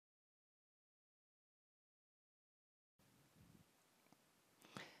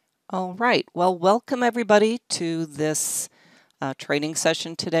All right. Well, welcome everybody to this training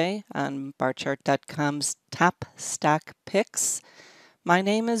session today on Barchart.com's Top Stock Picks. My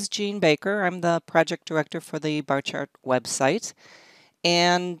name is Jean Baker. I'm the project director for the Barchart website.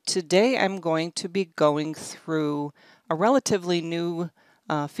 And today I'm going to be going through a relatively new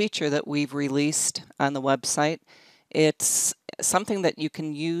feature that we've released on the website. It's something that you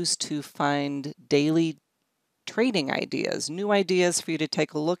can use to find daily trading ideas, new ideas for you to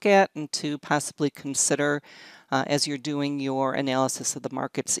take a look at and to possibly consider as you're doing your analysis of the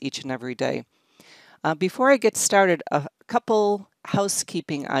markets each and every day. Before I get started, a couple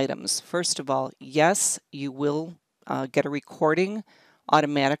housekeeping items. First of all, yes, you will get a recording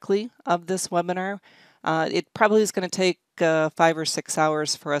automatically of this webinar. It probably is going to take 5 or 6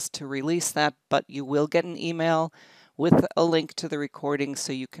 hours for us to release that, but you will get an email with a link to the recording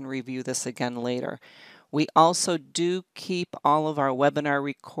so you can review this again later. We also do keep all of our webinar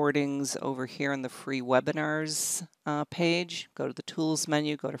recordings over here in the free webinars page. Go to the tools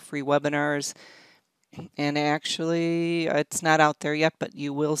menu, go to free webinars, and actually it's not out there yet, but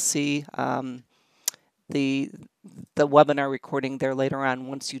you will see the webinar recording there later on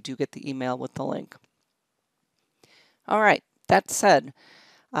once you do get the email with the link. All right, that said,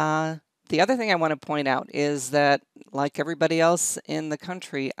 the other thing I want to point out is that, like everybody else in the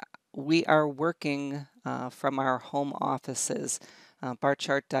country, we are working from our home offices.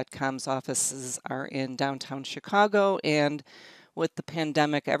 Barchart.com's offices are in downtown Chicago, and with the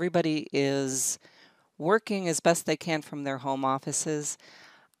pandemic, everybody is working as best they can from their home offices.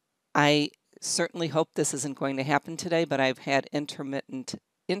 I certainly hope this isn't going to happen today, but I've had intermittent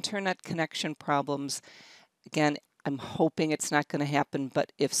internet connection problems. Again, I'm hoping it's not going to happen,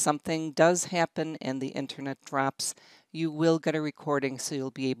 but if something does happen and the internet drops, you will get a recording, so you'll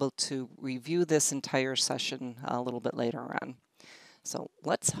be able to review this entire session a little bit later on. So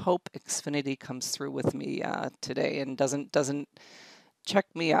let's hope Xfinity comes through with me today and doesn't check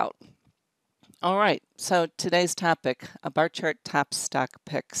me out. All right, so today's topic, Barchart Top Stock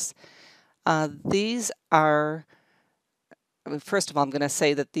Picks. These are, first of all, I'm going to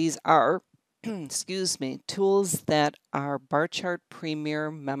say that these are excuse me, tools that our Barchart Premier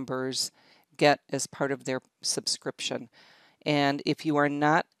members get as part of their subscription. And if you are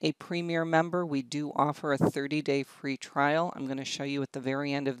not a Premier member, we do offer a 30-day free trial. I'm going to show you at the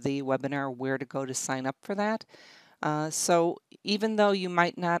very end of the webinar where to go to sign up for that. So even though you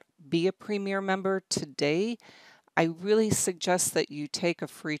might not be a Premier member today, I really suggest that you take a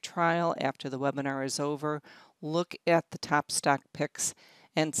free trial after the webinar is over, look at the top stock picks,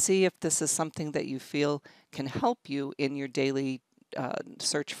 and see if this is something that you feel can help you in your daily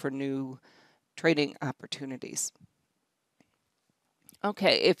search for new trading opportunities.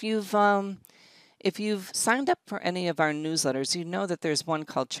 Okay, if you've signed up for any of our newsletters, you know that there's one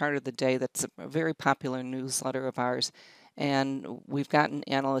called Chart of the Day that's a very popular newsletter of ours. And we've got an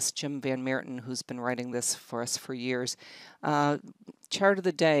analyst, Jim Van Meerten, who's been writing this for us for years. Chart of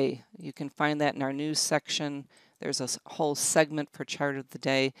the Day, you can find that in our news section. There's a whole segment for Chart of the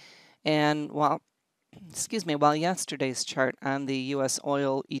Day. And while yesterday's chart on the U.S.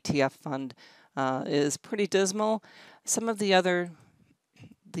 oil ETF fund is pretty dismal, some of the other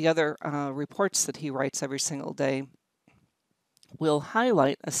reports that he writes every single day will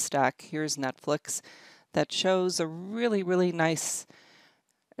highlight a stock. Here's Netflix, that shows a really nice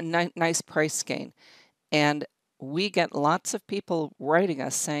price gain. And we get lots of people writing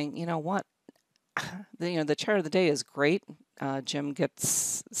us saying, you know what, the chart of the day is great. Jim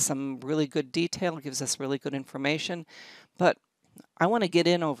gets some really good detail, gives us really good information, but I want to get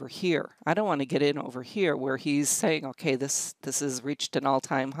in over here. I don't want to get in over here where he's saying, okay, this has reached an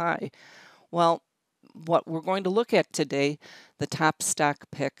all-time high. Well, what we're going to look at today, the top stock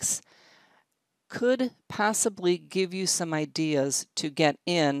picks, could possibly give you some ideas to get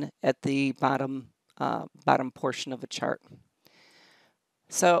in at the bottom portion of a chart.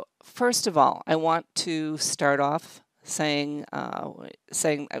 So first of all, I want to start off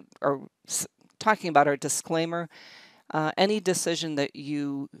talking about our disclaimer. Any decision that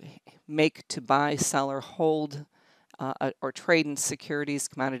you make to buy, sell, or hold or trade in securities,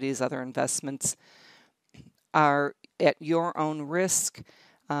 commodities, other investments are at your own risk.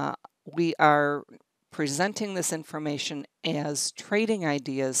 We are presenting this information as trading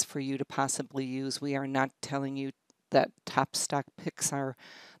ideas for you to possibly use. We are not telling you that top stock picks are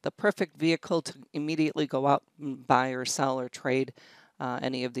the perfect vehicle to immediately go out and buy or sell or trade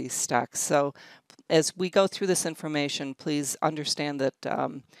any of these stocks. So as we go through this information, please understand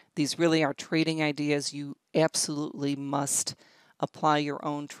that these really are trading ideas. You absolutely must apply your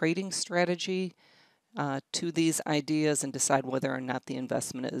own trading strategy to these ideas and decide whether or not the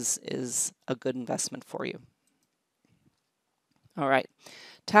investment is a good investment for you. All right,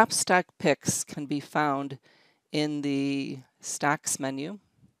 top stock picks can be found in the stocks menu.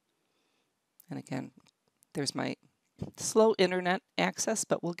 And again, there's my slow internet access,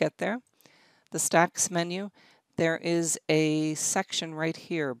 but we'll get there. The stocks menu, there is a section right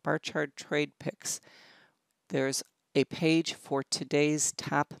here, Barchart Trade Picks. There's a page for today's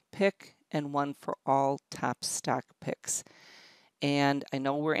top pick and one for all top stock picks. And I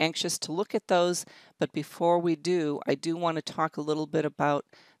know we're anxious to look at those, but before we do, I do want to talk a little bit about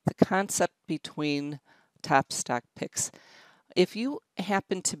the concept between top stock picks. If you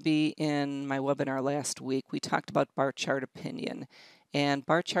happen to be in my webinar last week, we talked about Barchart opinion. And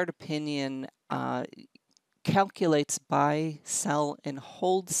Barchart opinion calculates buy, sell, and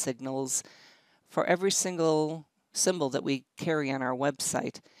hold signals for every single symbol that we carry on our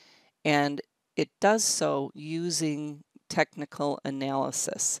website. And it does so using technical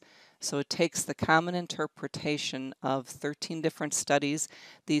analysis. So it takes the common interpretation of 13 different studies.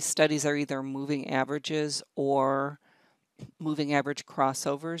 These studies are either moving averages or moving average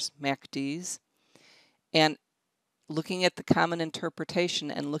crossovers, MACDs, and looking at the common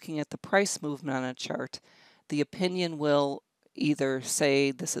interpretation and looking at the price movement on a chart, the opinion will either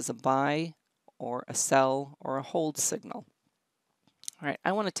say this is a buy or a sell or a hold signal. All right,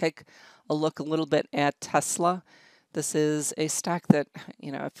 I want to take a look a little bit at Tesla. This is a stock that,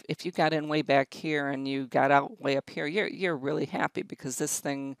 you know, if you got in way back here and you got out way up here, you're really happy because this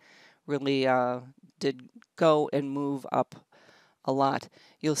thing really did go and move up a lot.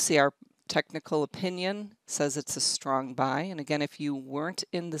 You'll see our technical opinion says it's a strong buy. And again, if you weren't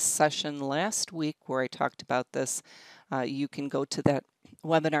in the session last week where I talked about this, you can go to that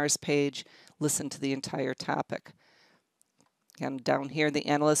webinars page, listen to the entire topic. Again, down here, the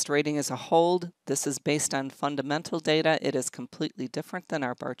analyst rating is a hold. This is based on fundamental data. It is completely different than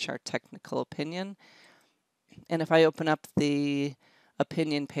our Barchart technical opinion. And if I open up the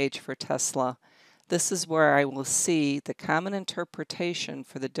opinion page for Tesla, this is where I will see the common interpretation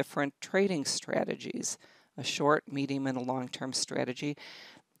for the different trading strategies, a short, medium, and a long-term strategy.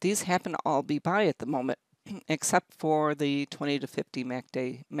 These happen to all be buy at the moment, except for the 20 to 50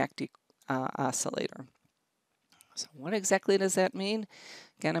 MACD oscillator. So what exactly does that mean?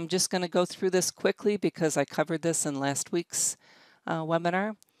 Again, I'm just going to go through this quickly because I covered this in last week's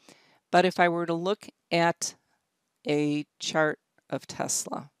webinar. But if I were to look at a chart of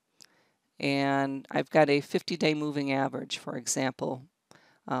Tesla, and I've got a 50-day moving average, for example,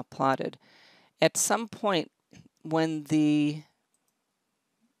 plotted. At some point, when the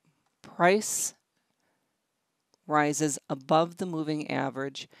price rises above the moving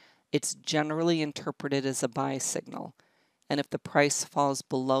average, it's generally interpreted as a buy signal. And if the price falls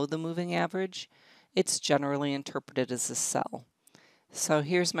below the moving average, it's generally interpreted as a sell. So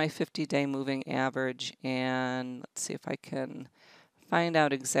here's my 50-day moving average, and let's see if I can find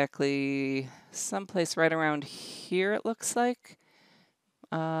out exactly someplace right around here, it looks like.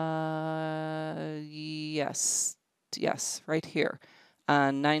 Yes, right here,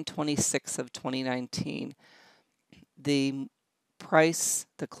 9/26 of 2019. The price,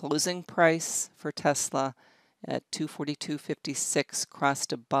 the closing price for Tesla at 242.56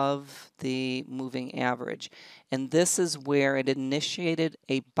 crossed above the moving average. And this is where it initiated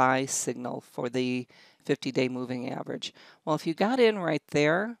a buy signal for the 50-day moving average. Well, if you got in right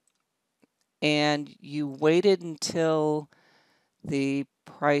there and you waited until the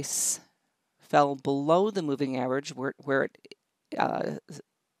price fell below the moving average where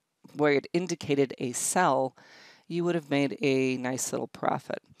it indicated a sell, you would have made a nice little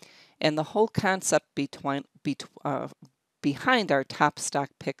profit. And the whole concept behind our top stock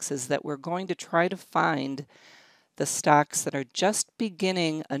picks is that we're going to try to find the stocks that are just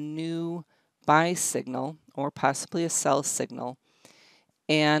beginning a new buy signal or possibly a sell signal,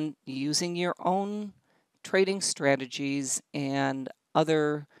 and using your own trading strategies and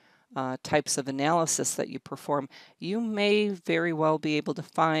other types of analysis that you perform, you may very well be able to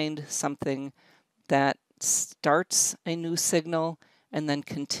find something that starts a new signal and then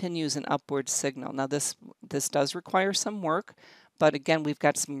continues an upward signal. Now this does require some work, but again, we've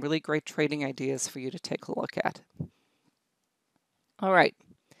got some really great trading ideas for you to take a look at. All right,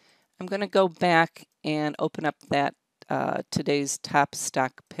 I'm going to go back and open up that today's top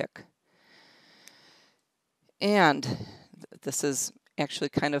stock pick. And this is actually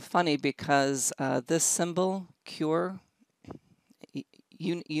kind of funny because this symbol, CURE,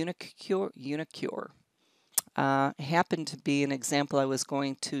 Unicure, happened to be an example I was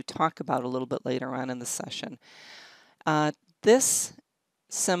going to talk about a little bit later on in the session. This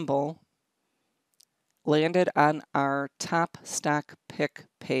symbol landed on our top stock pick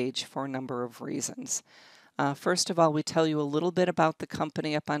page for a number of reasons. First of all, we tell you a little bit about the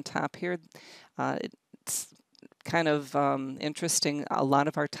company up on top here. It's kind of interesting. A lot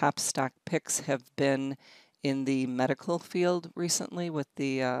of our top stock picks have been in the medical field recently with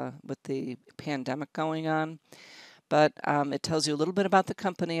the pandemic going on. But it tells you a little bit about the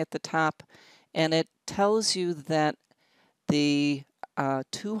company at the top, and it tells you that the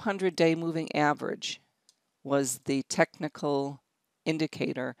 200-day moving average was the technical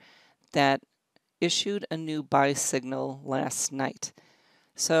indicator that issued a new buy signal last night.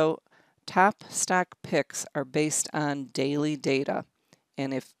 So top stock picks are based on daily data.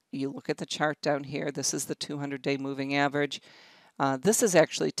 And if you look at the chart down here, this is the 200-day moving average. This is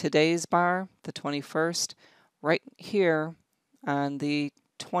actually today's bar, the 21st. Right here on the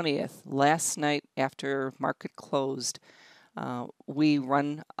 20th, last night after market closed, we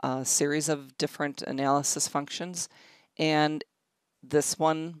run a series of different analysis functions, and this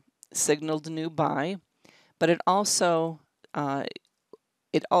one signaled a new buy, but it also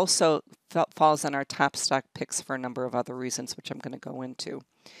falls on our top stock picks for a number of other reasons, which I'm going to go into.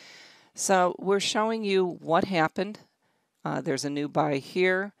 So we're showing you what happened. There's a new buy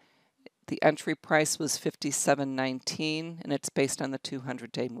here. The entry price was $57.19, and it's based on the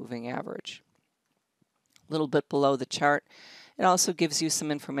 200-day moving average. A little bit below the chart, it also gives you some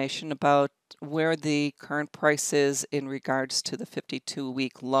information about where the current price is in regards to the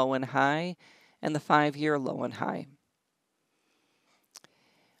 52-week low and high and the 5-year low and high.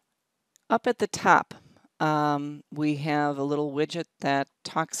 Up at the top, we have a little widget that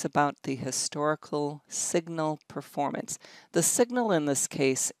talks about the historical signal performance. The signal in this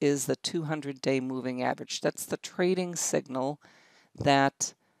case is the 200-day moving average. That's the trading signal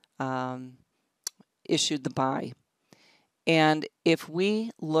that issued the buy. And if we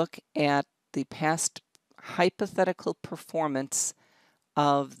look at the past hypothetical performance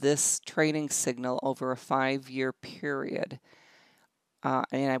of this trading signal over a 5-year period,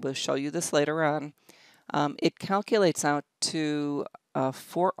 and I will show you this later on, it calculates out to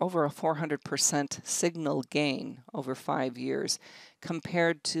over a 400% signal gain over 5 years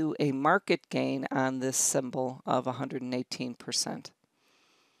compared to a market gain on this symbol of 118%.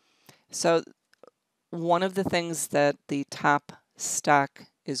 So one of the things that the top stock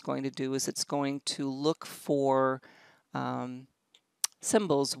is going to do is it's going to look for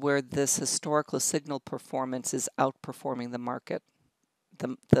symbols where this historical signal performance is outperforming the market,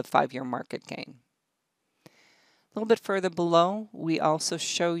 the 5-year market gain. A little bit further below, we also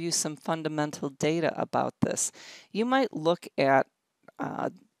show you some fundamental data about this. You might look at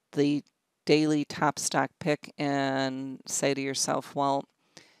the daily top stock pick and say to yourself, well,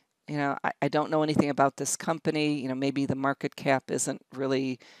 I don't know anything about this company. Maybe the market cap isn't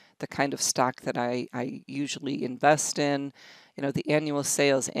really the kind of stock that I usually invest in. The annual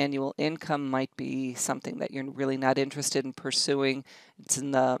sales, annual income might be something that you're really not interested in pursuing. It's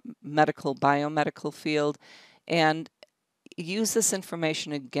in the biomedical field. And use this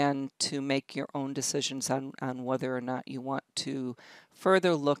information again to make your own decisions on whether or not you want to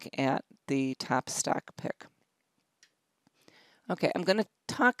further look at the top stock pick. Okay, I'm going to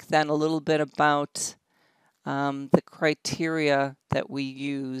talk then a little bit about the criteria that we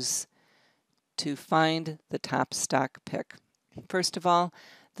use to find the top stock pick. First of all,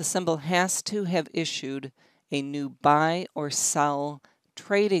 the symbol has to have issued a new buy or sell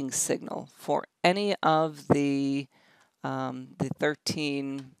trading signal for any of the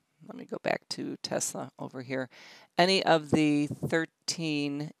 13, let me go back to Tesla over here, any of the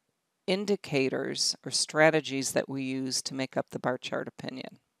 13 indicators or strategies that we use to make up the Barchart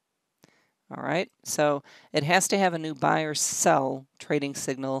opinion. All right, so it has to have a new buy or sell trading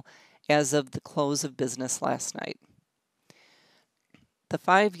signal as of the close of business last night. The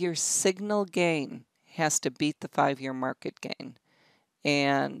 5-year signal gain has to beat the 5-year market gain.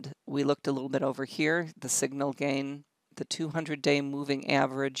 And we looked a little bit over here, the signal gain, the 200-day moving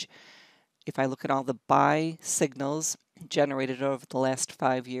average. If I look at all the buy signals generated over the last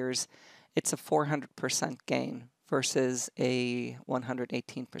 5 years, it's a 400% gain versus a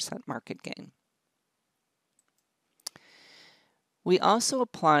 118% market gain. We also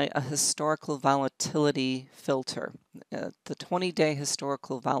apply a historical volatility filter. The 20-day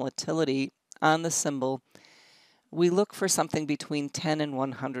historical volatility on the symbol, we look for something between 10 and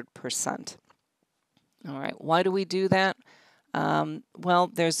 100%. All right, why do we do that? Well,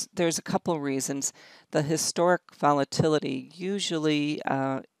 there's a couple of reasons. The historic volatility usually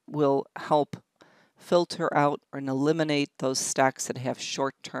will help filter out and eliminate those stocks that have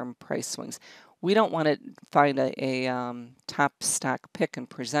short-term price swings. We don't want to find a top stock pick and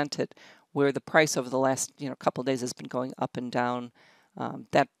present it where the price over the last couple of days has been going up and down.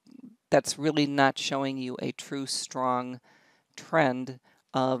 That's really not showing you a true strong trend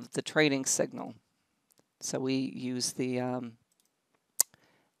of the trading signal. So we use the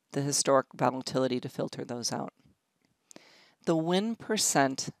historic volatility to filter those out. The win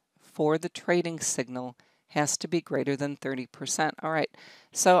percent for the trading signal has to be greater than 30%. All right,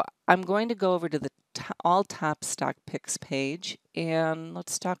 so I'm going to go over to the all top stock picks page, and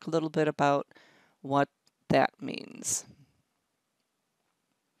let's talk a little bit about what that means.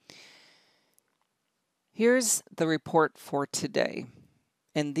 Here's the report for today,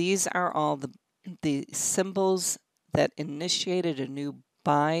 and these are all the symbols that initiated a new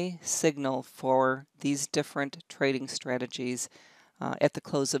buy signal for these different trading strategies at the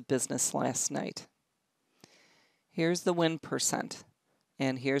close of business last night. Here's the win percent,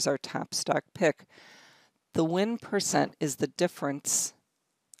 and here's our top stock pick. The win percent is the difference.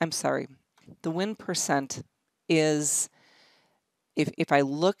 I'm sorry. The win percent is, if I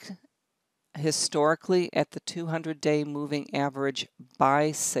look historically at the 200-day moving average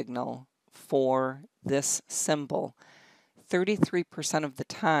buy signal for this symbol, 33% of the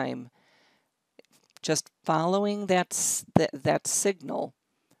time, just following that signal,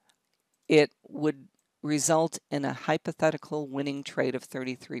 it would result in a hypothetical winning trade of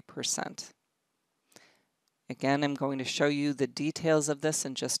 33%. Again, I'm going to show you the details of this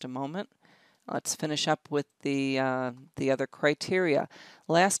in just a moment. Let's finish up with the other criteria.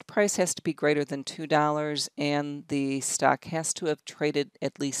 Last price has to be greater than $2, and the stock has to have traded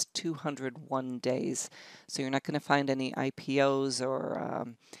at least 201 days. So you're not going to find any IPOs or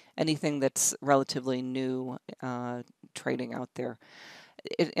anything that's relatively new trading out there.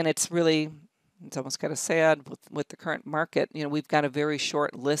 And it's almost kind of sad with the current market. We've got a very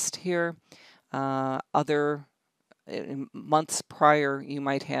short list here. Other months prior, you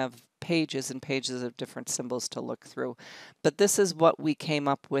might have pages and pages of different symbols to look through. But this is what we came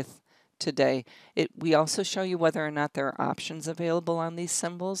up with today. We also show you whether or not there are options available on these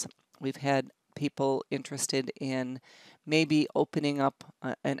symbols. We've had people interested in maybe opening up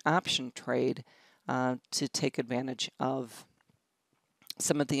an option trade to take advantage of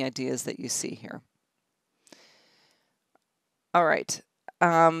some of the ideas that you see here. All right,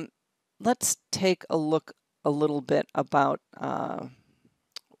 let's take a look a little bit about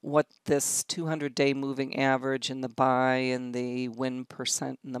what this 200-day moving average and the buy and the win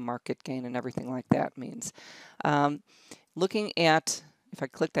percent and the market gain and everything like that means. Looking at, if I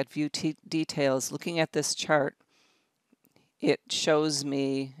click that view details, looking at this chart, it shows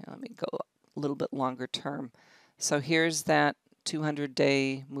me, let me go a little bit longer term. So here's that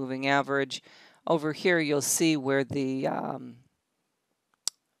 200-day moving average. Over here you'll see where the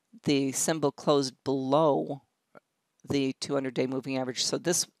symbol closed below the 200-day moving average. So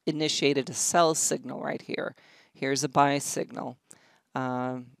this initiated a sell signal right here. Here's a buy signal.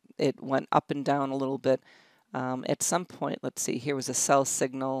 It went up and down a little bit. At some point, let's see, here was a sell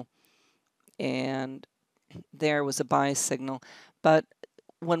signal, and there was a buy signal. But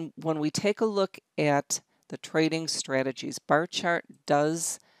when we take a look at the trading strategies, Barchart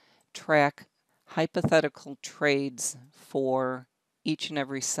does track hypothetical trades for each and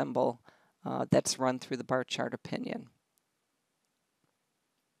every symbol that's run through the Barchart opinion.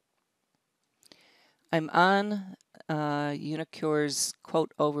 I'm on Unicure's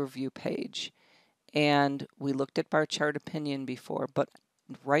quote overview page, and we looked at Barchart opinion before, but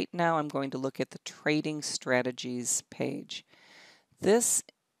right now I'm going to look at the trading strategies page. This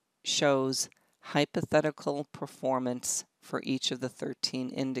shows hypothetical performance for each of the 13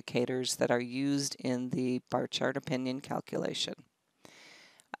 indicators that are used in the Barchart opinion calculation.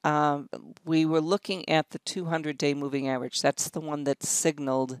 We were looking at the 200-day moving average. That's the one that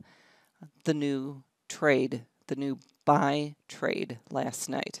signaled the new trade, the new buy trade last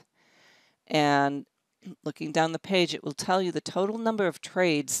night. And looking down the page, it will tell you the total number of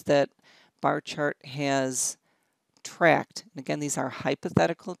trades that Barchart has tracked. And again, these are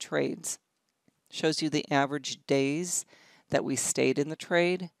hypothetical trades. Shows you the average days that we stayed in the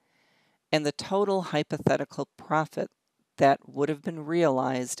trade and the total hypothetical profit that would have been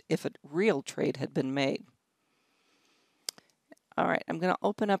realized if a real trade had been made. All right, I'm going to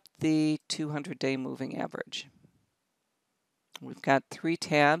open up the 200-day moving average. We've got 3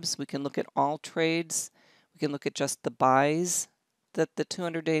 tabs. We can look at all trades. We can look at just the buys that the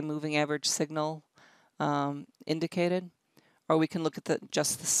 200-day moving average signal indicated, or we can look at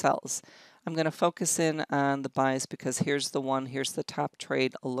just the sells. I'm going to focus in on the buys because here's here's the top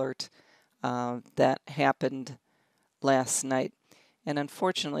trade alert that happened last night. And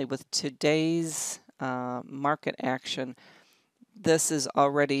unfortunately, with today's market action, this is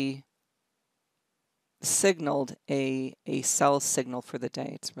already signaled a sell signal for the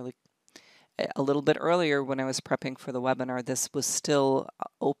day. It's really a little bit earlier when I was prepping for the webinar, this was still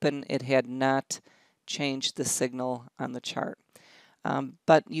open. It had not changed the signal on the chart.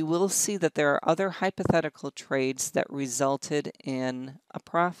 But you will see that there are other hypothetical trades that resulted in a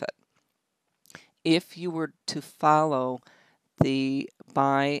profit. If you were to follow the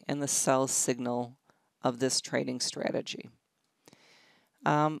buy and the sell signal of this trading strategy.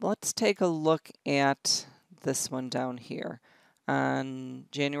 Let's take a look at this one down here. On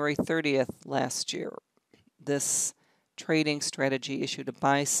January 30th last year, this trading strategy issued a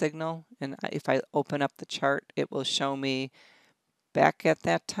buy signal, and if I open up the chart, it will show me back at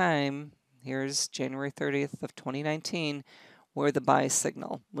that time, here's January 30th of 2019, where the buy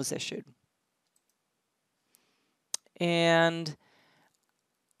signal was issued. And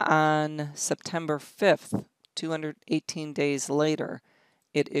on September 5th, 218 days later,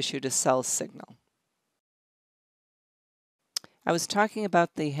 it issued a sell signal. I was talking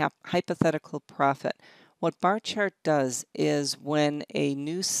about the hypothetical profit. What Barchart does is when a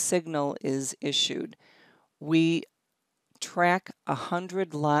new signal is issued, we track a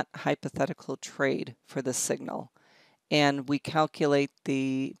 100-lot hypothetical trade for the signal, and we calculate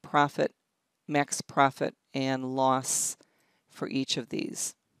the profit, max profit and loss for each of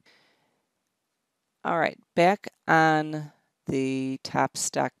these. All right, back on the top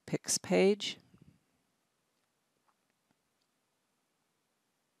stock picks page.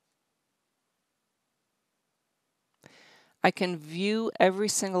 I can view every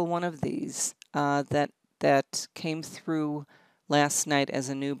single one of these that came through last night as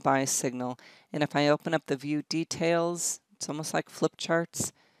a new buy signal. And if I open up the view details, it's almost like flip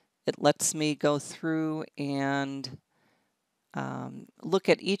charts. It lets me go through and look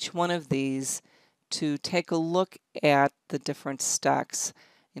at each one of these to take a look at the different stocks.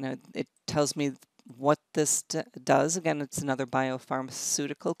 You know, it tells me what this does. Again, it's another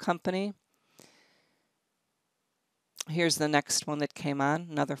biopharmaceutical company. Here's the next one that came on,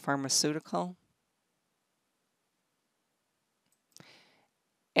 another pharmaceutical.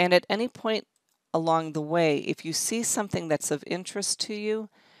 And at any point along the way, if you see something that's of interest to you,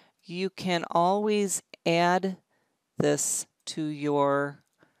 you can always add this to your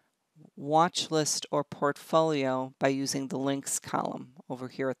watch list or portfolio by using the links column over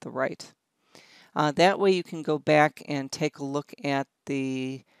here at the right. That way you can go back and take a look at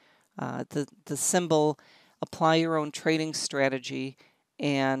the symbol, apply your own trading strategy,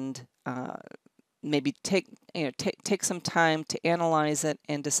 and maybe take some time to analyze it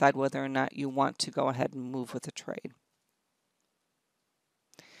and decide whether or not you want to go ahead and move with a trade.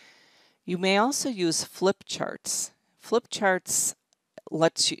 You may also use flip charts. Flip charts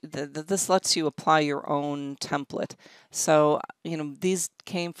this lets you apply your own template. So, you know, these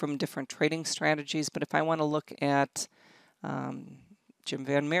came from different trading strategies, but if I want to look at Jim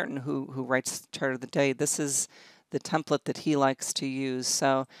Van Meerten, who writes Chart of the Day, this is the template that he likes to use.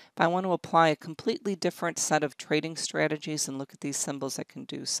 So if I want to apply a completely different set of trading strategies and look at these symbols, I can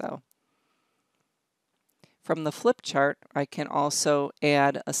do so. From the flip chart, I can also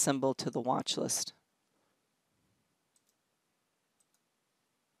add a symbol to the watch list.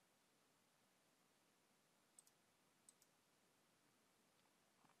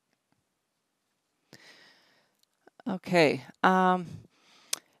 Okay,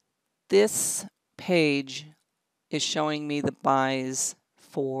 this page is showing me the buys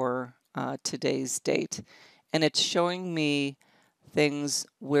for today's date, and it's showing me things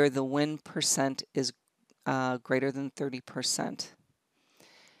where the win percent is greater than 30%.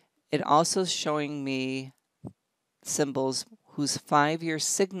 It also is showing me symbols whose 5-year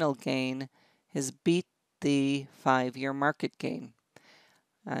signal gain has beat the 5-year market gain.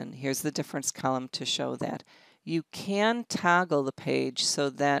 And here's the difference column to show that. You can toggle the page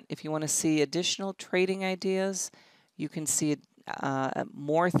so that if you want to see additional trading ideas, you can see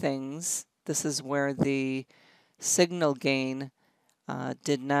more things. This is where the signal gain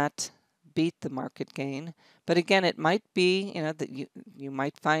did not beat the market gain. But again, it might be, you know, that you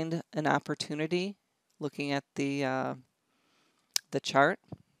might find an opportunity looking at the chart,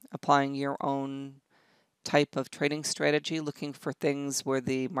 applying your own type of trading strategy, looking for things where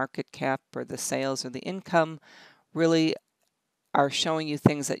the market cap or the sales or the income really are showing you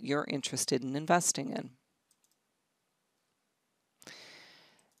things that you're interested in investing in.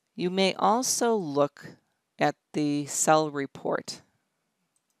 You may also look at the sell report.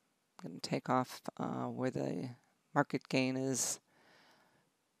 I'm going to take off where the market gain is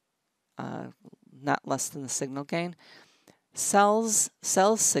not less than the signal gain.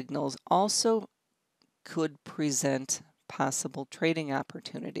 Sell signals also could present possible trading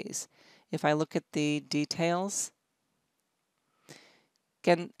opportunities. If I look at the details,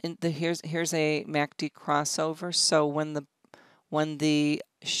 again, here's a MACD crossover. So when the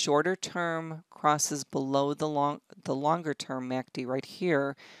shorter term crosses below the longer term MACD right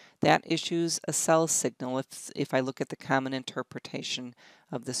here, that issues a sell signal if I look at the common interpretation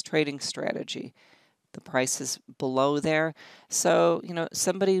of this trading strategy. The price is below there. So,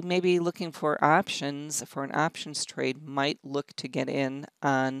 somebody maybe looking for options for an options trade might look to get in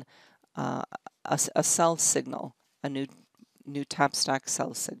on a sell signal, a new top stock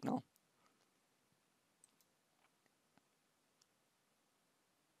sell signal.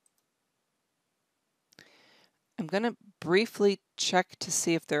 I'm going to briefly check to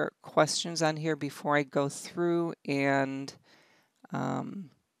see if there are questions on here before I go through and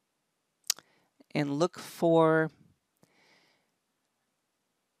look for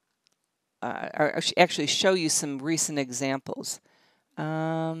or actually show you some recent examples.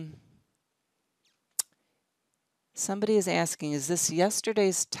 Somebody is asking, is this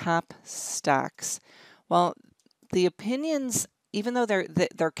yesterday's top stocks? Well, the opinions, even though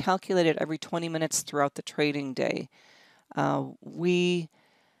they're calculated every 20 minutes throughout the trading day, we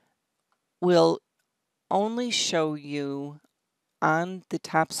will only show you on the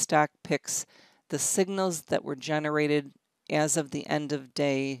top stock picks the signals that were generated as of the end of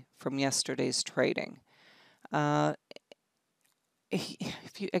day from yesterday's trading.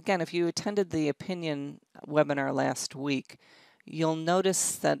 If you attended the opinion webinar last week, you'll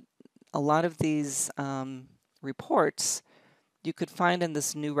notice that a lot of these reports you could find in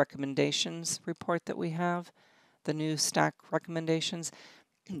this new recommendations report that we have, the new stock recommendations.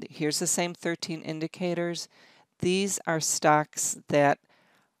 Here's the same 13 indicators. These are stocks that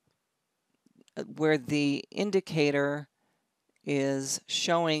where the indicator is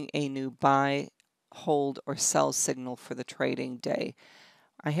showing a new buy, hold, or sell signal for the trading day.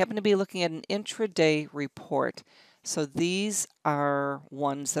 I happen to be looking at an intraday report. So these are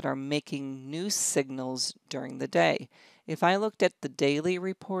ones that are making new signals during the day. If I looked at the daily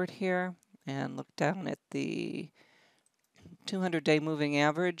report here and looked down at the 200-day moving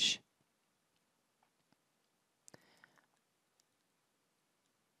average,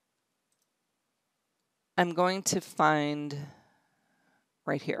 I'm going to find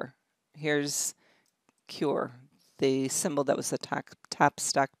right here. Here's CURE, the symbol that was the top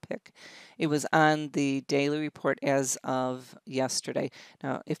stock pick. It was on the daily report as of yesterday.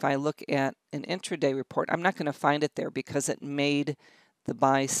 Now, if I look at an intraday report, I'm not going to find it there because it made the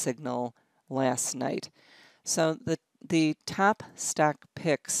buy signal last night. So the top stock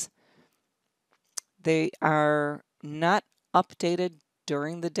picks, they are not updated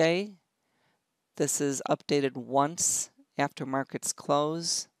during the day. This is updated once after markets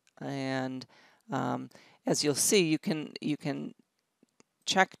close, and as you'll see, you can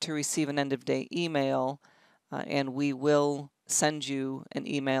check to receive an end of day email, and we will send you an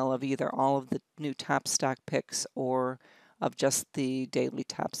email of either all of the new top stock picks or of just the daily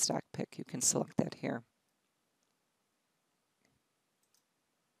top stock pick. You can select that here.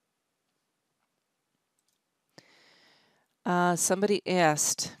 Somebody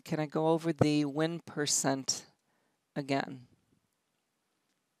asked, can I go over the win percent again?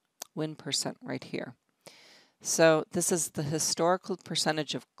 Win percent right here. So this is the historical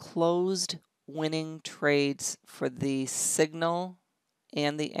percentage of closed winning trades for the signal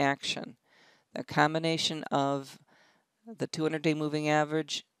and the action. A combination of the 200-day moving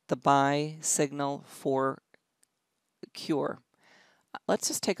average, the buy signal for CURE. Let's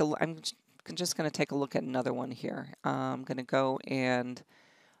just take a look. I'm just going to take a look at another one here. I'm going to go and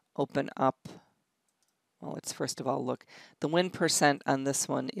open up. Well, let's first of all look. The win percent on this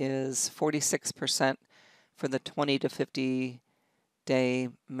one is 46% for the 20 to 50 day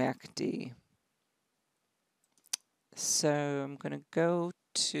MACD. So I'm going to go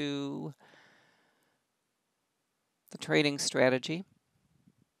to the trading strategy.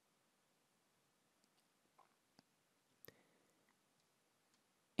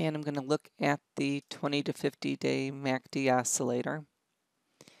 And I'm going to look at the 20 to 50 day MACD oscillator.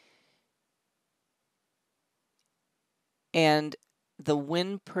 And the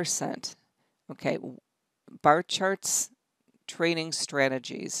win percent, okay, Barchart's trading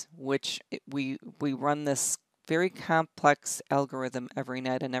strategies, which we run this very complex algorithm every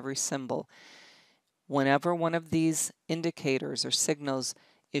night and every symbol. Whenever one of these indicators or signals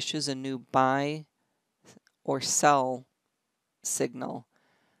issues a new buy or sell signal,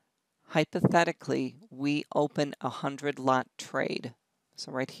 hypothetically, we open a 100 lot trade.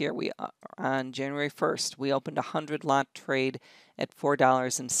 So right here, on January 1st, we opened a 100 lot trade at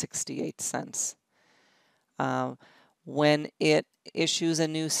 $4.68. When it issues a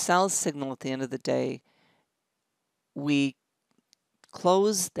new sell signal at the end of the day, we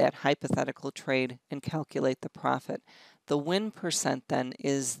close that hypothetical trade and calculate the profit. The win percent then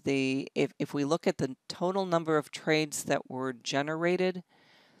is if we look at the total number of trades that were generated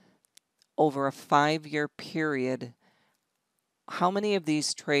over a 5-year period, how many of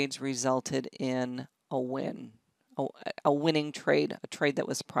these trades resulted in a win, a winning trade, a trade that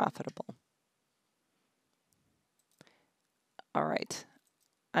was profitable? All right,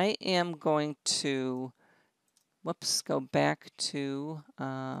 I am going to, go back to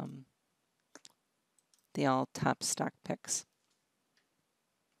the all top stock picks.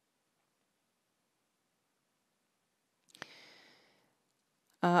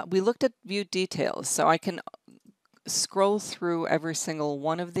 We looked at view details, so I can scroll through every single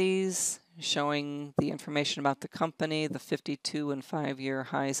one of these, showing the information about the company, the 52 and 5-year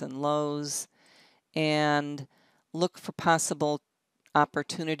highs and lows, and look for possible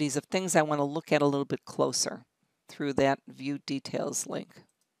opportunities of things I want to look at a little bit closer through that view details link.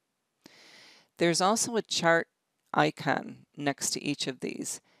 There's also a chart icon next to each of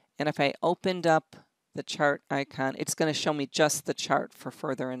these, and if I opened up the chart icon, it's going to show me just the chart for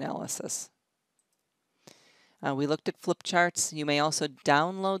further analysis. We looked at flip charts. You may also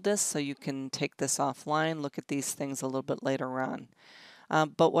download this so you can take this offline, look at these things a little bit later on.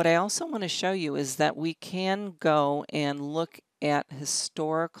 But what I also want to show you is that we can go and look at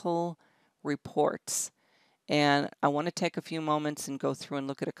historical reports. And I want to take a few moments and go through and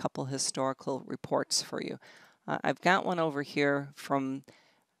look at a couple historical reports for you. I've got one over here from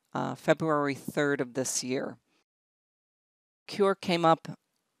February 3rd of this year. Cure came up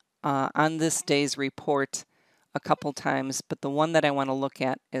on this day's report a couple times, but the one that I want to look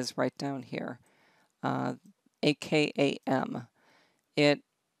at is right down here, AKAM. It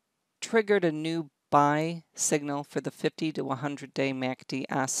triggered a new buy signal for the 50 to 100-day MACD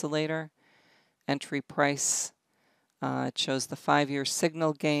oscillator. Entry price, it shows the 5-year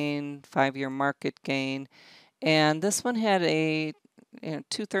signal gain, 5-year market gain, and this one had a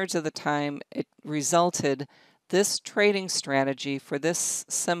 2/3 of the time it resulted, this trading strategy for this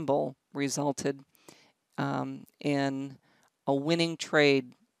symbol resulted in a winning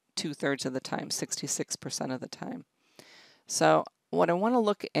trade 2/3 of the time, 66% of the time. So what I want to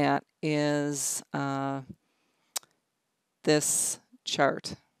look at is this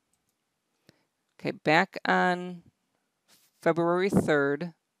chart. Okay, back on February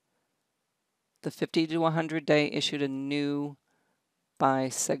 3rd, the 50 to 100-day issued a new buy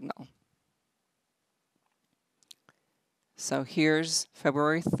signal. So here's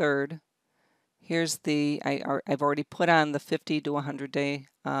February 3rd. Here's I've already put on the 50 to 100-day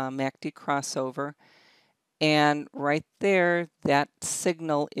MACD crossover. And right there, that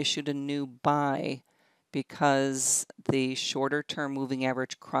signal issued a new buy because the shorter term moving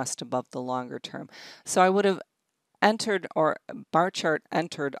average crossed above the longer term. So I would have entered, or Barchart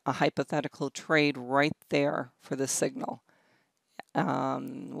entered, a hypothetical trade right there for the signal.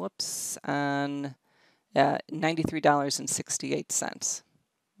 On $93.68.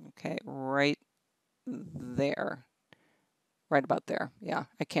 Okay, right there. Right about there. Yeah,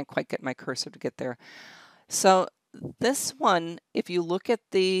 I can't quite get my cursor to get there. So this one, if you look at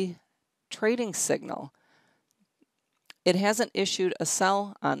the trading signal, it hasn't issued a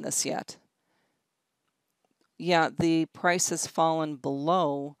sell on this yet. Yeah, the price has fallen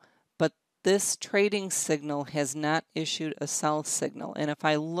below, but this trading signal has not issued a sell signal. And if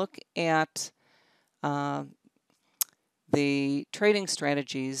I look at the trading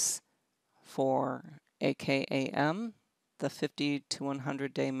strategies for AKAM, the 50 to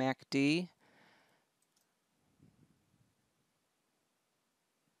 100-day MACD,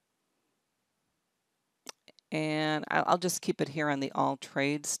 and I'll just keep it here on the All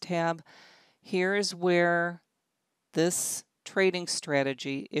Trades tab. Here's where this trading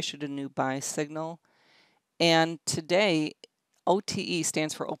strategy issued a new buy signal. And today, OTE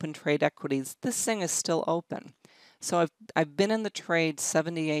stands for Open Trade Equities. This thing is still open. So I've been in the trade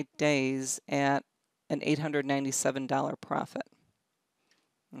 78 days at an $897 profit.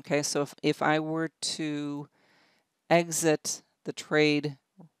 Okay, so if I were to exit the trade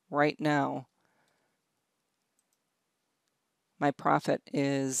right now, my profit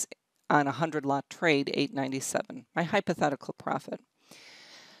is on a 100-lot trade, $897, my hypothetical profit.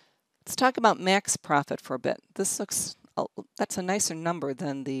 Let's talk about max profit for a bit. This looks, that's a nicer number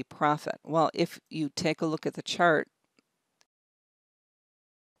than the profit. Well, if you take a look at the chart,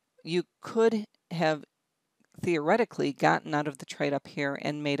 you could have theoretically gotten out of the trade up here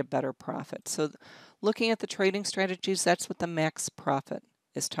and made a better profit. So looking at the trading strategies, that's what the max profit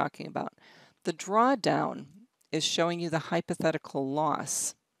is talking about. The drawdown is showing you the hypothetical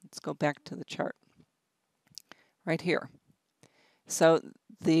loss. Let's go back to the chart right here. So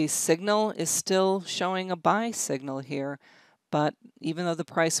the signal is still showing a buy signal here, but even though the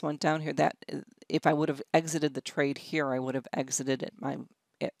price went down here, that if I would have exited the trade here, I would have exited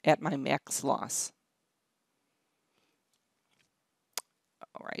at my max loss.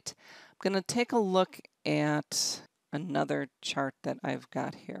 All right, I'm going to take a look at another chart that I've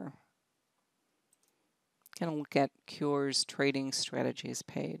got here. I'm going to look at Cure's trading strategies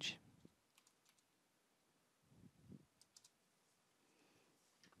page.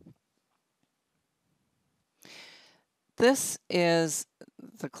 This is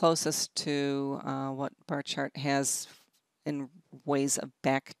the closest to what Barchart has in ways of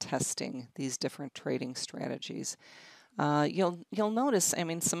back testing these different trading strategies. You'll notice, I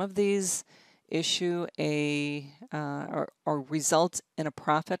mean, some of these issue or result in a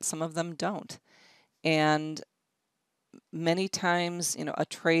profit, some of them don't. And many times, you know, a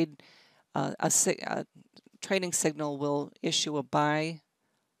trading signal will issue a buy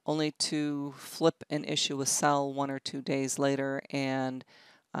only to flip and issue a sell 1 or 2 days later, and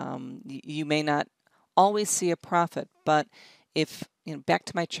you may not always see a profit. But if, you know, back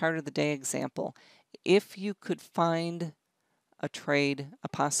to my chart of the day example, if you could find a trade, a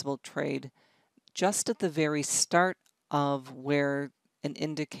possible trade, just at the very start of where an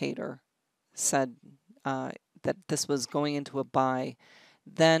indicator said that this was going into a buy,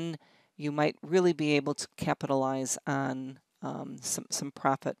 then you might really be able to capitalize on some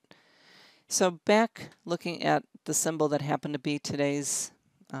profit. So back looking at the symbol that happened to be today's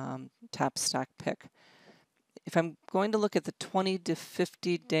top stock pick. If I'm going to look at the 20 to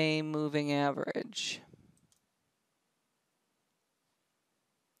 50 day moving average,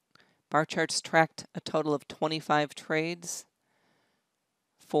 Barchart's tracked a total of 25 trades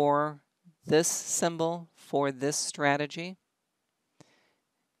for this symbol, for this strategy.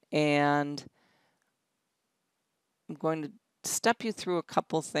 And I'm going to step you through a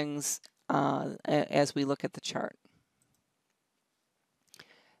couple things as we look at the chart.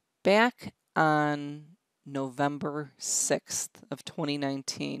 Back on November 6th of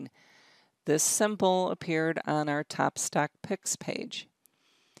 2019, this symbol appeared on our top stock picks page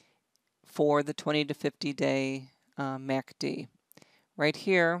for the 20 to 50 day MACD. Right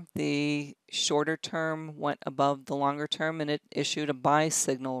here, the shorter term went above the longer term and it issued a buy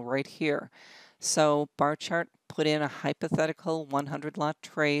signal right here. So Barchart put in a hypothetical 100 lot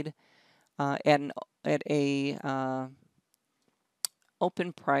trade at a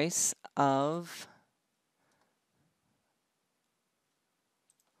open price of,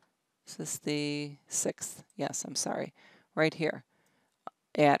 is this the 6th? Yes, I'm sorry, right here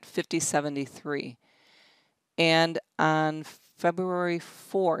at 50.73. And on February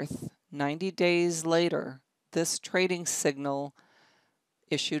 4th, 90 days later, this trading signal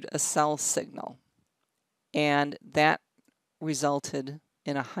issued a sell signal, and that resulted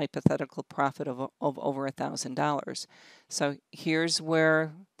in a hypothetical profit of over $1,000. So here's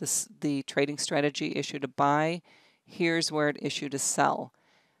where the trading strategy issued a buy. Here's where it issued a sell.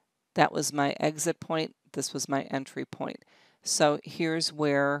 That was my exit point. This was my entry point. So here's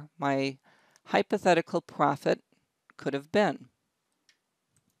where my hypothetical profit could have been.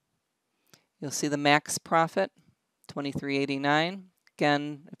 You'll see the max profit, $23.89.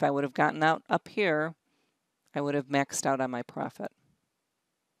 Again, if I would have gotten out up here, I would have maxed out on my profit.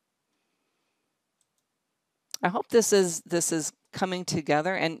 I hope this is coming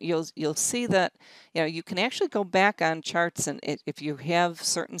together, and you'll see that, you know, you can actually go back on charts, and if you have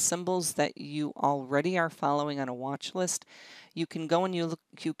certain symbols that you already are following on a watch list, you can go and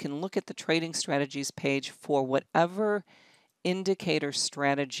you can look at the trading strategies page for whatever indicator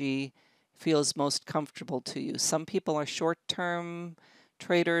strategy feels most comfortable to you. Some people are short-term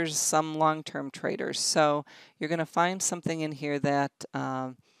traders, some long-term traders. So you're going to find something in here that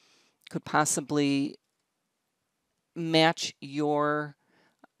could possibly match your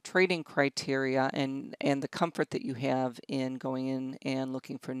trading criteria and the comfort that you have in going in and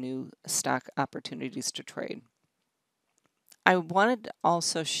looking for new stock opportunities to trade. I wanted to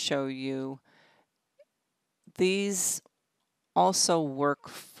also show you these also work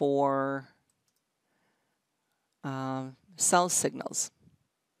for sell signals.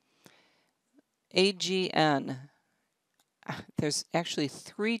 AGN, there's actually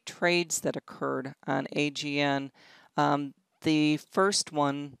 3 trades that occurred on AGN. The first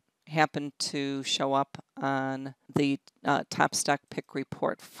one happened to show up on the top stock pick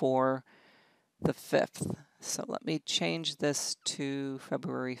report for the 5th. So let me change this to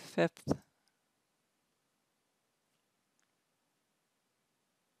February 5th.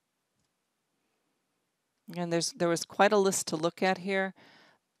 And there was quite a list to look at here,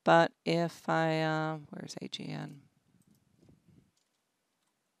 but if I, where's AGN?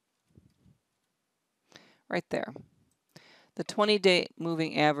 Right there. The 20-day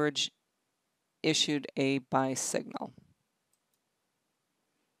moving average issued a buy signal.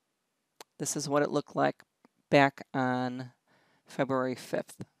 This is what it looked like back on February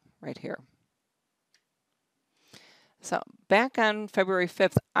 5th, right here. So back on February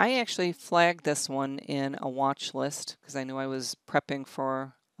 5th, I actually flagged this one in a watch list because I knew I was prepping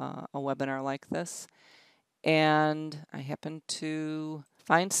for a webinar like this. And I happened to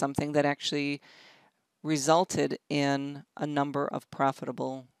find something that actually resulted in a number of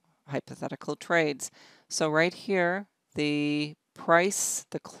profitable hypothetical trades. So right here, the price,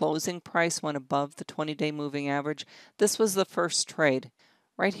 the closing price went above the 20-day moving average. This was the first trade.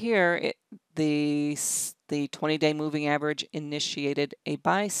 Right here, the 20-day moving average initiated a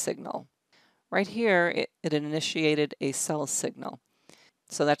buy signal. Right here, it initiated a sell signal.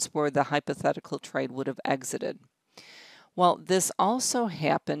 So that's where the hypothetical trade would have exited. Well, this also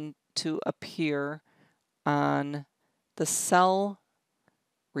happened to appear on the sell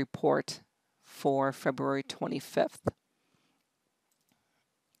report for February 25th.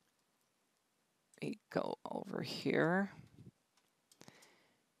 We go over here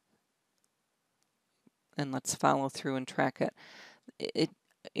and let's follow through and track it.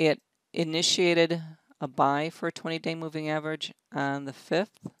 It initiated a buy for a 20-day moving average on the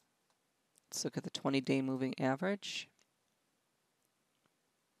 5th. Let's look at the 20-day moving average.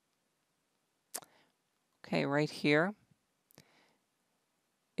 Okay, right here,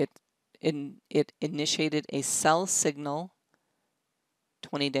 it initiated a sell signal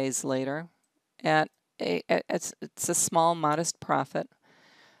 20 days later at it's a small, modest profit.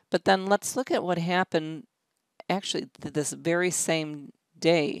 But then let's look at what happened actually this very same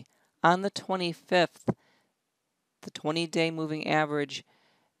day. On the 25th, the 20-day moving average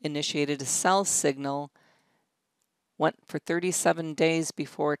initiated a sell signal, went for 37 days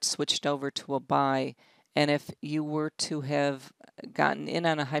before it switched over to a buy. And if you were to have gotten in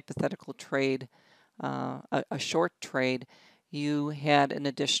on a hypothetical trade, a short trade, you had an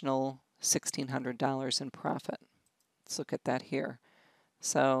additional $1,600 in profit. Let's look at that here.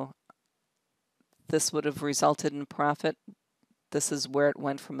 So this would have resulted in profit. This is where it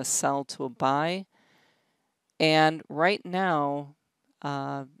went from a sell to a buy. And right now,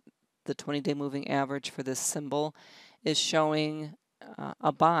 the 20-day moving average for this symbol is showing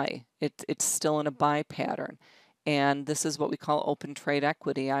a buy. It's still in a buy pattern. And this is what we call open trade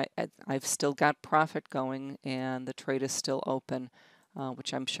equity. I've still got profit going and the trade is still open,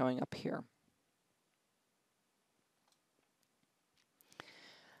 which I'm showing up here.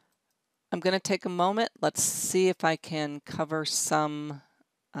 I'm going to take a moment. Let's see if I can cover some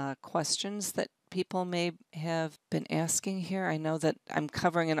questions that people may have been asking here. I know that I'm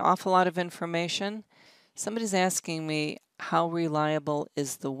covering an awful lot of information. Somebody's asking me, how reliable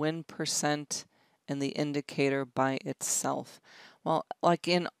is the win percent and the indicator by itself? Well, like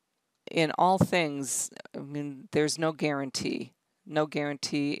in all things, I mean, there's no guarantee. No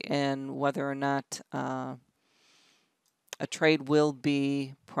guarantee in whether or not a trade will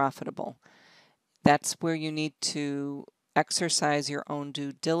be profitable. That's where you need to exercise your own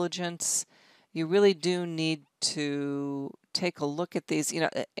due diligence. You really do need to take a look at these. You know,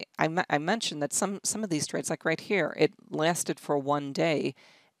 I mentioned that some of these trades, like right here, it lasted for one day,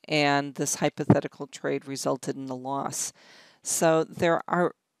 and this hypothetical trade resulted in a loss. So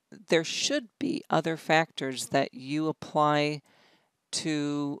there should be other factors that you apply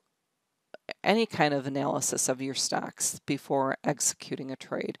to any kind of analysis of your stocks before executing a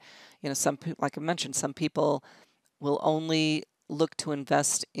trade. You know, some people, like I mentioned, some people will only look to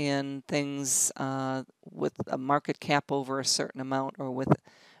invest in things with a market cap over a certain amount, or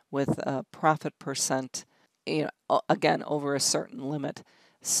with a profit percent, you know, again over a certain limit.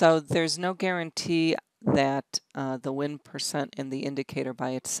 So there's no guarantee that the win percent in the indicator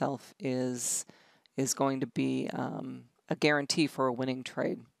by itself is going to be a guarantee for a winning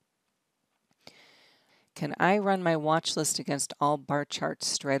trade. Can I run my watch list against all Barchart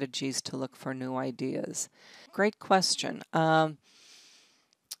strategies to look for new ideas? Great question.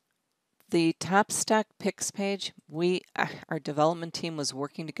 The Top Stack Picks page, our development team was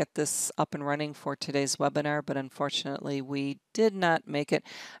working to get this up and running for today's webinar, but unfortunately we did not make it.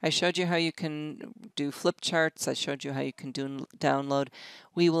 I showed you how you can do flip charts. I showed you how you can do download.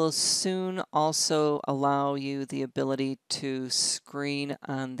 We will soon also allow you the ability to screen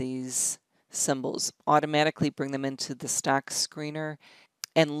on these symbols, automatically bring them into the stock screener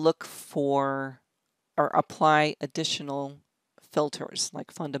and look for or apply additional filters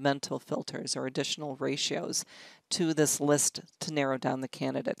like fundamental filters or additional ratios to this list to narrow down the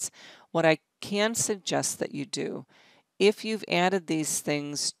candidates. What I can suggest that you do, if you've added these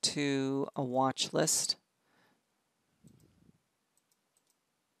things to a watch list,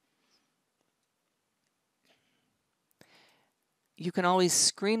 you can always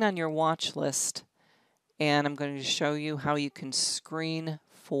screen on your watch list, and I'm going to show you how you can screen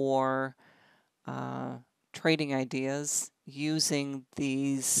for trading ideas using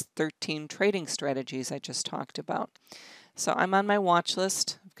these 13 trading strategies I just talked about. So I'm on my watch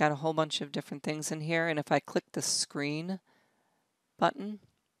list. I've got a whole bunch of different things in here, and if I click the screen button,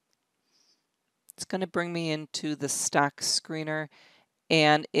 it's going to bring me into the stock screener,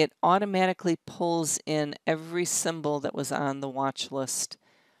 and it automatically pulls in every symbol that was on the watch list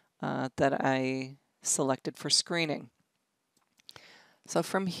that I selected for screening. So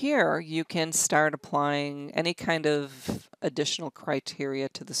from here, you can start applying any kind of additional criteria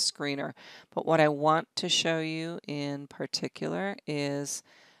to the screener. But what I want to show you in particular is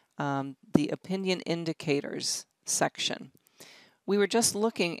the opinion indicators section. We were just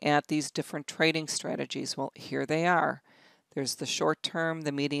looking at these different trading strategies. Well, here they are. There's the short term,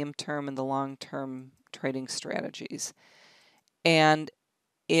 the medium term, and the long term trading strategies. And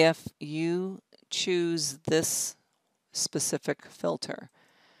if you choose this specific filter,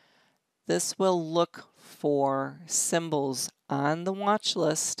 this will look for symbols on the watch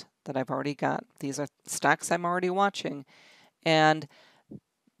list that I've already got. These are stocks I'm already watching, and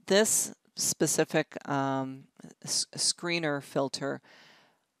this specific screener filter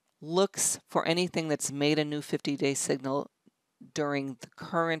looks for anything that's made a new 50-day signal during the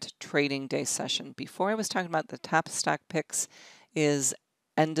current trading day session. Before I was talking about the top stock picks is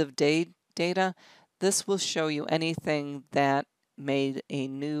end of day data. This will show you anything that made a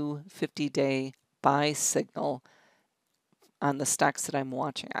new 50-day buy signal on the stocks that I'm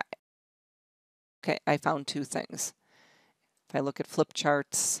watching. Okay, I found two things. If I look at flip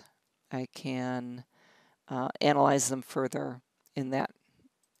charts, I can analyze them further in that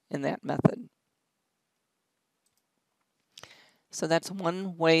method. So that's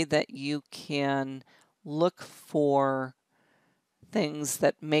one way that you can look for things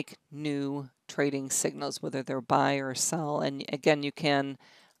that make new trading signals, whether they're buy or sell. And again, you can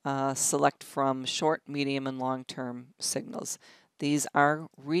select from short, medium, and long-term signals. These are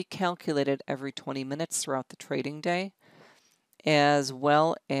recalculated every 20 minutes throughout the trading day, as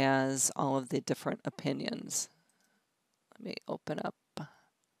well as all of the different opinions. Let me open up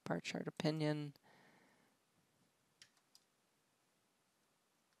Barchart opinion.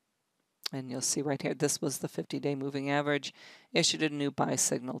 And you'll see right here, this was the 50-day moving average, issued a new buy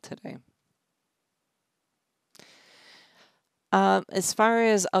signal today. As far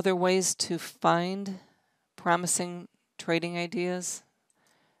as other ways to find promising trading ideas,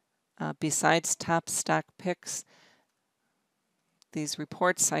 besides top stock picks, these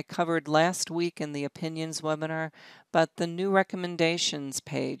reports I covered last week in the opinions webinar, but the new recommendations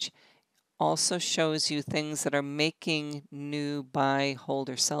page also shows you things that are making new buy, hold,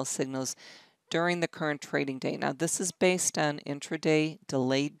 or sell signals during the current trading day. Now, this is based on intraday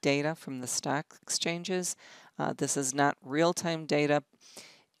delayed data from the stock exchanges. This is not real-time data.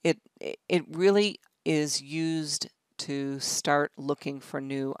 It really is used to start looking for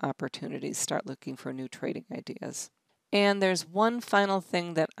new opportunities, start looking for new trading ideas. And there's one final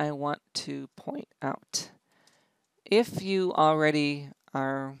thing that I want to point out. If you already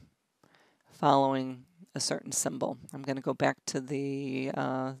are following a certain symbol, I'm going to go back to the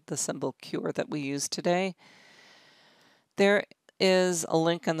symbol cure that we used today. There is a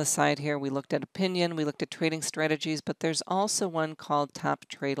link on the side here. We looked at opinion, we looked at trading strategies, but there's also one called Top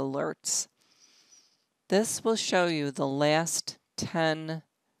Trade Alerts. This will show you the last 10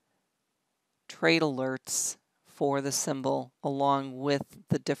 trade alerts for the symbol along with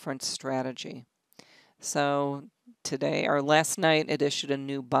the different strategy. So today, or last night, it issued a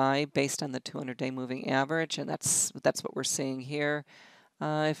new buy based on the 200-day moving average, and that's what we're seeing here.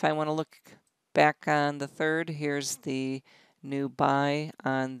 If I want to look back on the 3rd, here's the new buy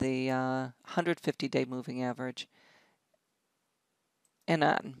on the 150-day moving average, and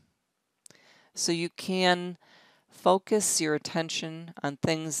on. So you can focus your attention on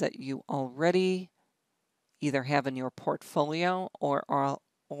things that you already either have in your portfolio or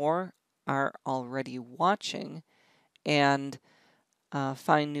are already watching, and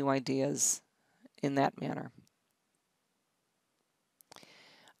find new ideas in that manner.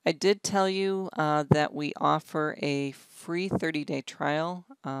 I did tell you that we offer a free 30-day trial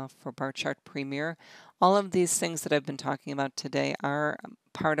for Barchart Premier. All of these things that I've been talking about today are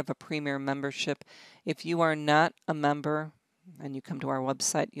part of a Premier membership. If you are not a member and you come to our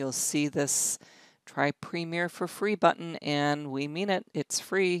website, you'll see this Try Premier for Free button, and we mean it. It's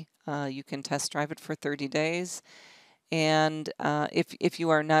free. You can test drive it for 30 days. And if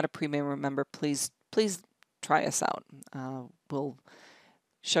you are not a Premier member, please try us out. We'll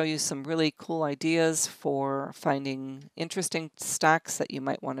show you some really cool ideas for finding interesting stocks that you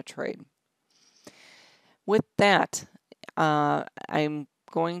might want to trade. With that, I'm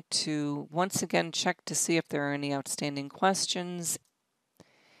going to once again check to see if there are any outstanding questions.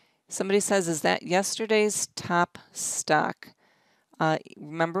 Somebody says, is that yesterday's top stock?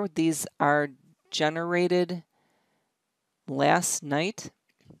 Remember, these are generated last night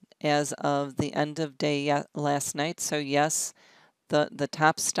as of the end of day last night. So yes, the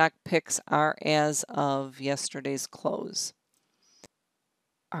top stock picks are as of yesterday's close.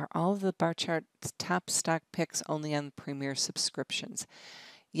 Are all of the Barchart top stock picks only on Premier subscriptions?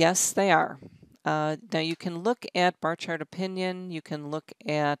 Yes, they are. Now you can look at Barchart Opinion, you can look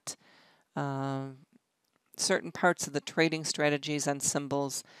at certain parts of the trading strategies and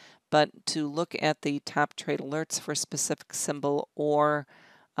symbols, but to look at the top trade alerts for a specific symbol or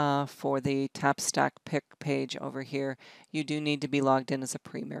for the top stock pick page over here, you do need to be logged in as a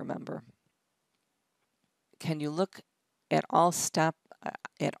Premier member. Can you look at all top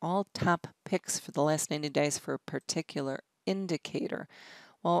picks for the last 90 days for a particular indicator?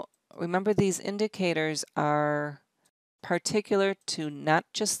 Well, remember, these indicators are particular to not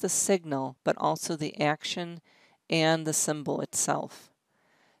just the signal, but also the action and the symbol itself.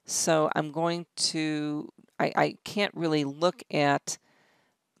 So I can't really look at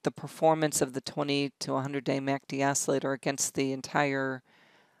the performance of the 20 to 100 day MACD oscillator against the entire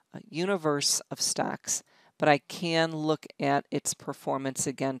universe of stocks, but I can look at its performance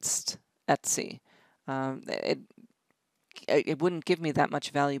against Etsy. It wouldn't give me that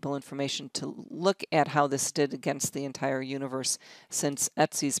much valuable information to look at how this did against the entire universe, since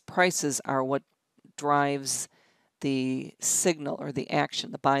Etsy's prices are what drives the signal or the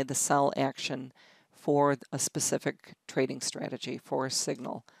action, the buy, the sell action for a specific trading strategy for a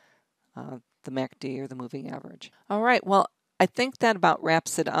signal, the MACD or the moving average. All right, well, I think that about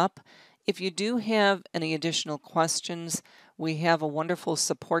wraps it up. If you do have any additional questions, we have a wonderful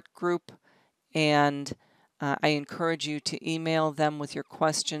support group, and I encourage you to email them with your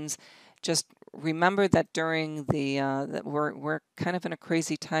questions. Just remember that during that we're kind of in a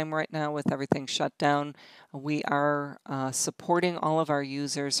crazy time right now with everything shut down. We are supporting all of our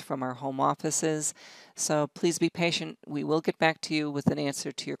users from our home offices, so please be patient. We will get back to you with an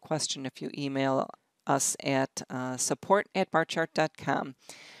answer to your question if you email us at support@barchart.com.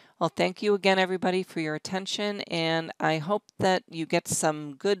 Well, thank you again, everybody, for your attention, and I hope that you get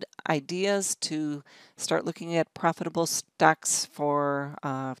some good ideas to start looking at profitable stocks for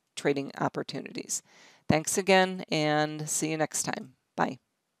trading opportunities. Thanks again, and see you next time. Bye.